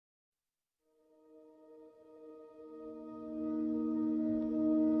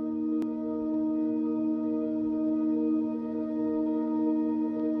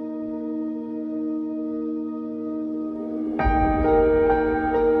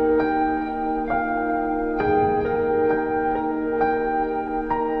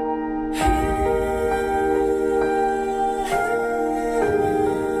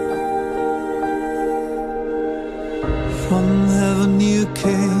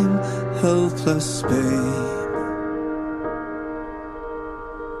helpless babe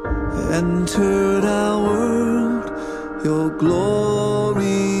entered our world, your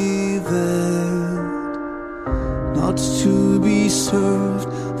glory veiled, not to be served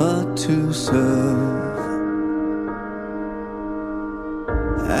but to serve,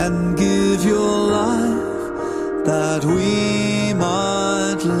 and give your life that we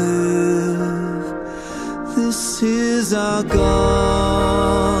might live. This is our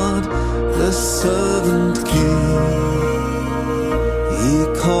God, the servant King. He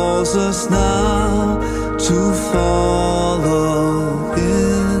calls us now to follow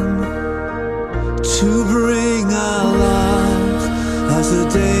Him, to bring our lives as a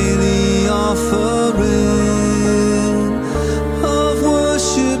daily offering of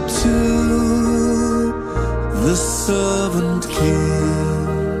worship to the servant King.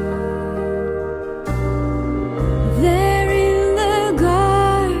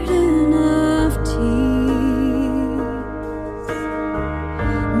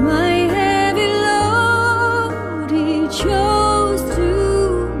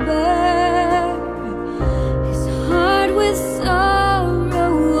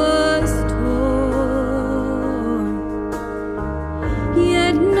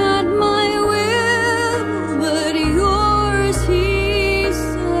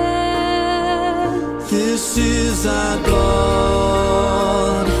 This is our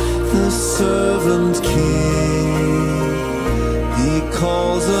God, the servant King. He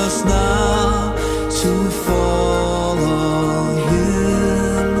calls us now to follow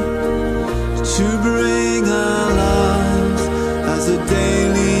Him, to bring our lives as a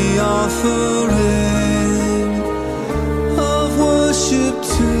daily offering of worship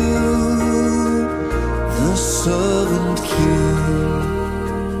to the servant King.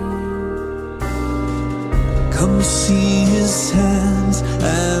 Come see His hands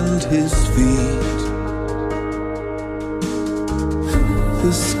and His feet,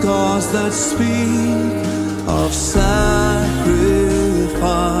 the scars that speak of sacrifice,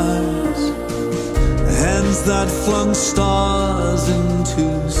 hands that flung stars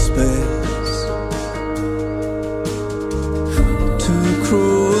into space, to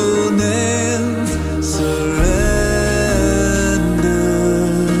cruel nails surrender.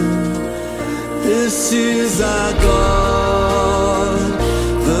 This is our God,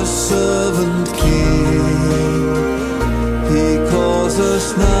 the servant King. He calls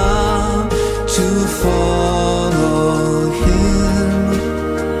us now to follow Him,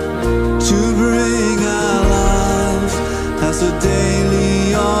 to bring our lives as a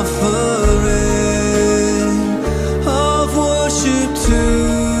daily offering of worship to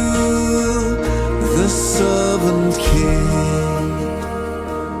the servant King.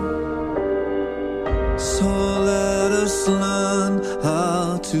 So let us learn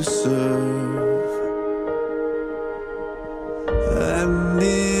how to serve, and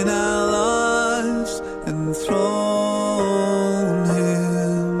in our lives enthrone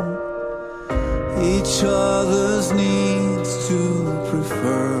Him, each other's needs to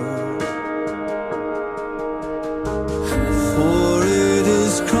prefer. For it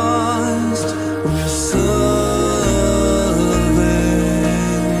is Christ we're serving.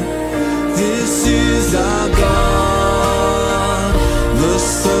 This is our God, the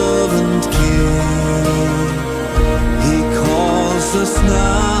servant King. He calls us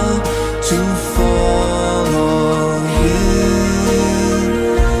now to follow Him,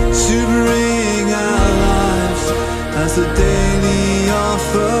 to bring our lives as a daily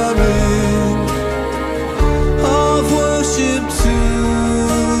offering of worship to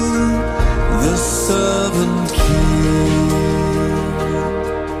the servant King.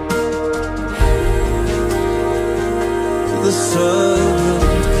 The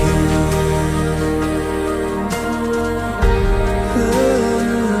servant King.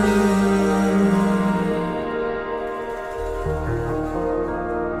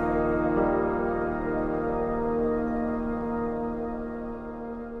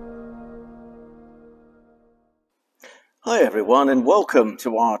 Hi everyone, and welcome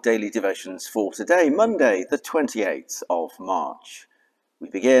to our daily devotions for today, Monday the 28th of March. We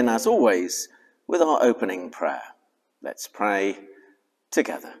begin, as always, with our opening prayer. Let's pray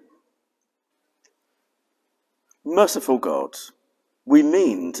together. Merciful God, we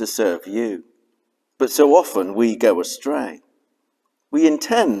mean to serve you, but so often we go astray. We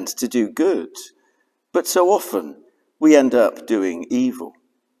intend to do good, but so often we end up doing evil.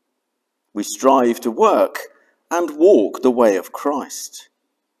 We strive to work and walk the way of Christ,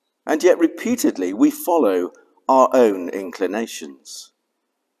 and yet repeatedly we follow our own inclinations.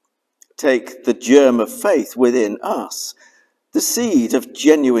 Take the germ of faith within us the seed of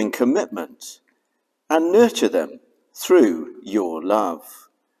genuine commitment, and nurture them through your love,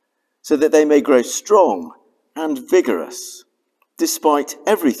 so that they may grow strong and vigorous, despite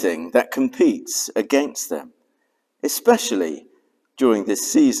everything that competes against them, especially during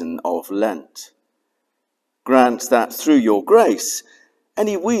this season of Lent. Grant that through your grace,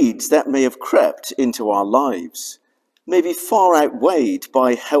 any weeds that may have crept into our lives may be far outweighed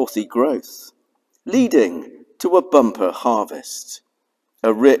by healthy growth, leading to a bumper harvest,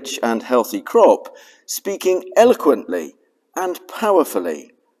 a rich and healthy crop speaking eloquently and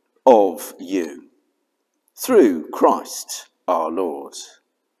powerfully of you. Through Christ our Lord.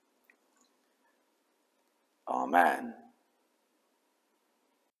 Amen.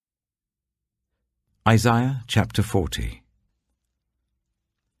 Isaiah chapter 40.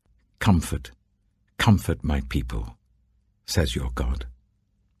 Comfort, comfort my people, says your God.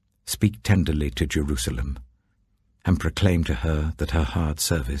 Speak tenderly to Jerusalem, and proclaim to her that her hard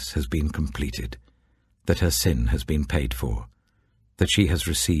service has been completed, that her sin has been paid for, that she has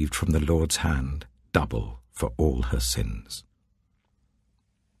received from the Lord's hand double for all her sins.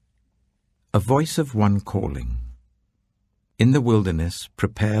 A voice of one calling. In the wilderness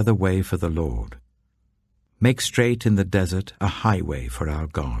prepare the way for the Lord. Make straight in the desert a highway for our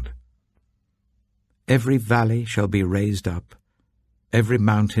God. Every valley shall be raised up, every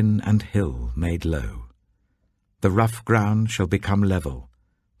mountain and hill made low. The rough ground shall become level,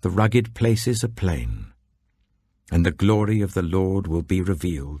 the rugged places a plain. And the glory of the Lord will be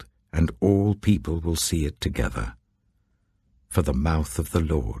revealed, and all people will see it together. For the mouth of the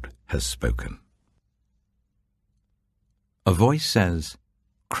Lord has spoken. A voice says,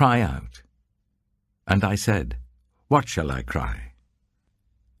 "Cry out." And I said, "What shall I cry?"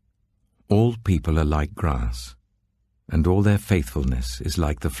 All people are like grass, and all their faithfulness is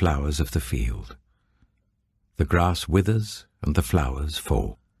like the flowers of the field. The grass withers and the flowers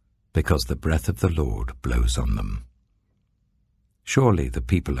fall, because the breath of the Lord blows on them. Surely the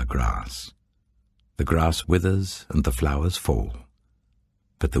people are grass. The grass withers and the flowers fall,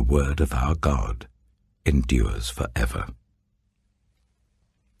 but the word of our God endures forever.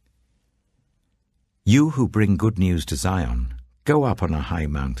 You who bring good news to Zion, go up on a high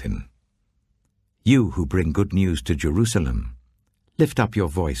mountain. You who bring good news to Jerusalem, lift up your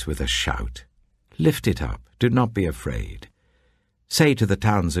voice with a shout. Lift it up, do not be afraid. Say to the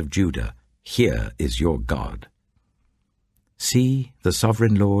towns of Judah, "Here is your God." See, the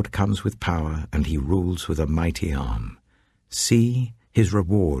sovereign Lord comes with power, and he rules with a mighty arm. See, his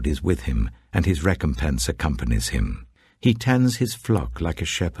reward is with him, and his recompense accompanies him. He tends his flock like a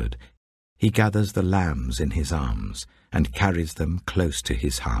shepherd. He gathers the lambs in his arms, and carries them close to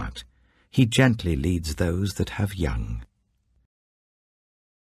his heart. He gently leads those that have young.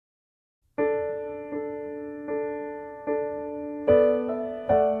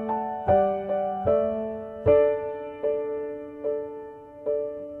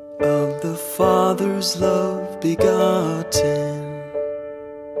 Of the Father's love begotten,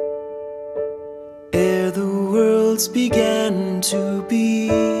 ere the worlds began to be,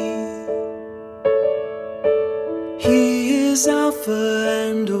 he is Alpha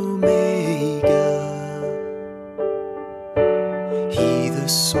and Omega, he the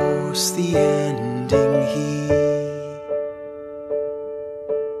source, the ending, he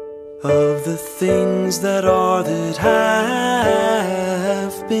of the things that are, that have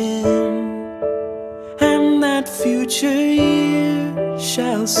been, and that future years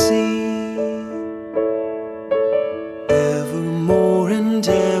shall see, evermore and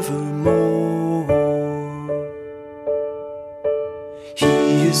evermore.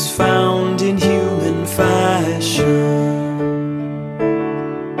 He is found in human fashion,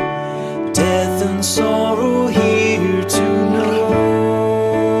 death and sorrow here to know,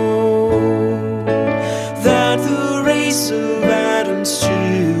 that the race of Adam's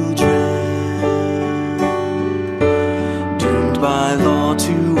children, doomed by law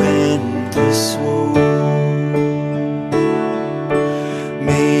to endless woe,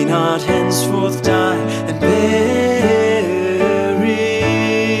 may not henceforth die and perish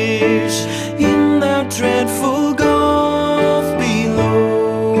in that dreadful gulf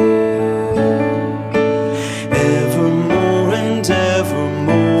below, evermore and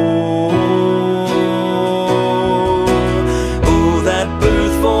evermore. Oh, that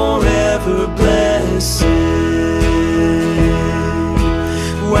birth forever blessed,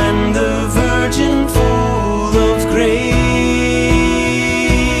 when the Virgin full of grace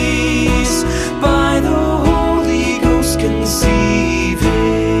by the Holy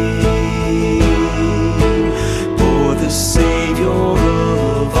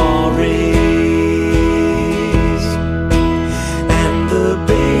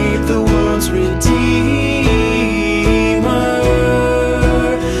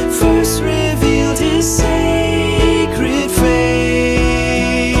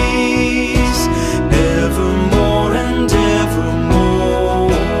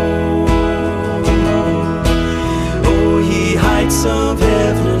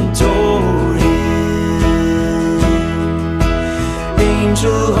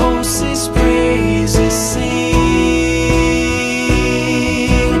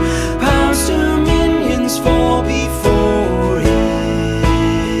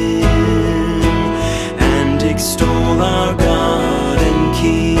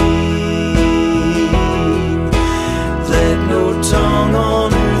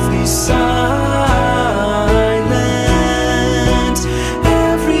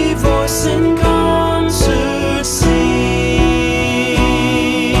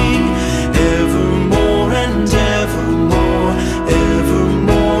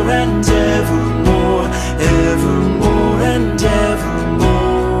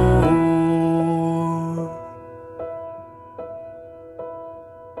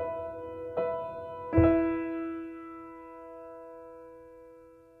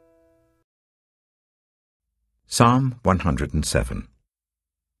Psalm 107.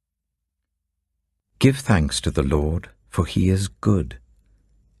 Give thanks to the Lord, for he is good.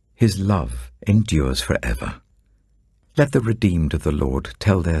 His love endures forever. Let the redeemed of the Lord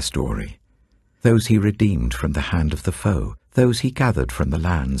tell their story. Those he redeemed from the hand of the foe, those he gathered from the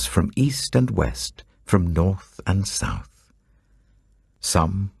lands, from east and west, from north and south.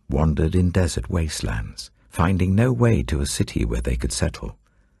 Some wandered in desert wastelands, finding no way to a city where they could settle.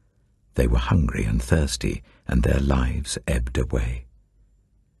 They were hungry and thirsty, and their lives ebbed away.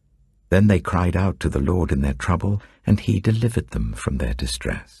 Then they cried out to the Lord in their trouble, and he delivered them from their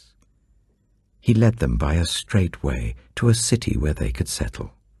distress. He led them by a straight way to a city where they could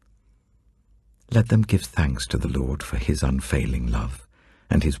settle. Let them give thanks to the Lord for his unfailing love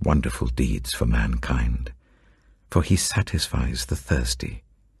and his wonderful deeds for mankind, for he satisfies the thirsty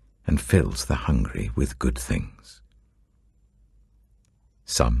and fills the hungry with good things.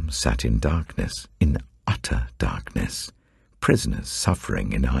 Some sat in darkness, in utter darkness, prisoners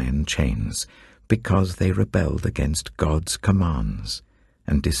suffering in iron chains, because they rebelled against God's commands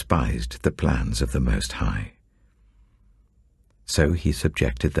and despised the plans of the Most High. So he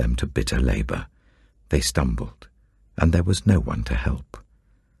subjected them to bitter labor. They stumbled, and there was no one to help.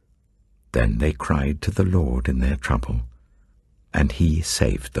 Then they cried to the Lord in their trouble, and he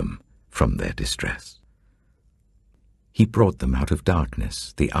saved them from their distress. He brought them out of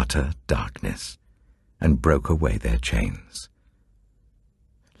darkness, the utter darkness, and broke away their chains.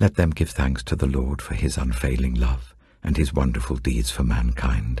 Let them give thanks to the Lord for his unfailing love and his wonderful deeds for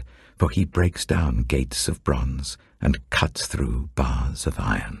mankind, for he breaks down gates of bronze and cuts through bars of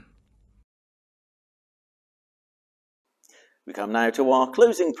iron. We come now to our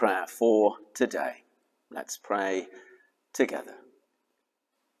closing prayer for today. Let's pray together.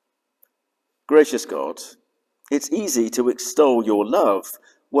 Gracious God, it's easy to extol your love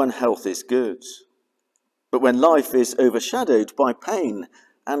when health is good. But when life is overshadowed by pain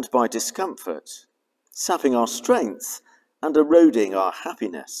and by discomfort, sapping our strength and eroding our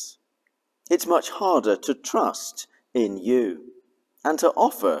happiness, it's much harder to trust in you and to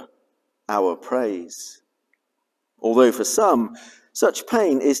offer our praise. Although for some, such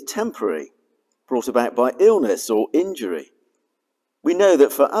pain is temporary, brought about by illness or injury, we know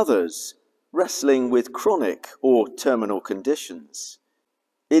that for others, wrestling with chronic or terminal conditions,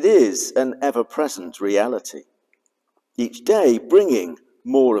 it is an ever-present reality, each day bringing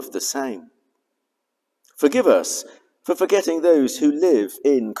more of the same. Forgive us for forgetting those who live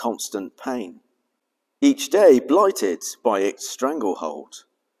in constant pain, each day blighted by its stranglehold.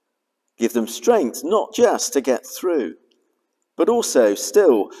 Give them strength not just to get through, but also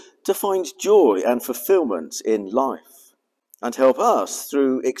still to find joy and fulfillment in life, and help us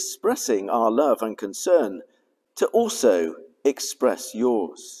through expressing our love and concern to also express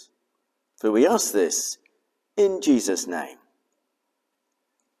yours. For we ask this in Jesus' name.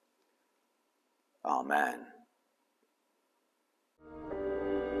 Amen.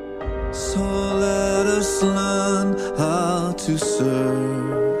 So let us learn how to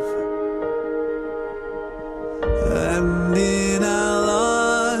serve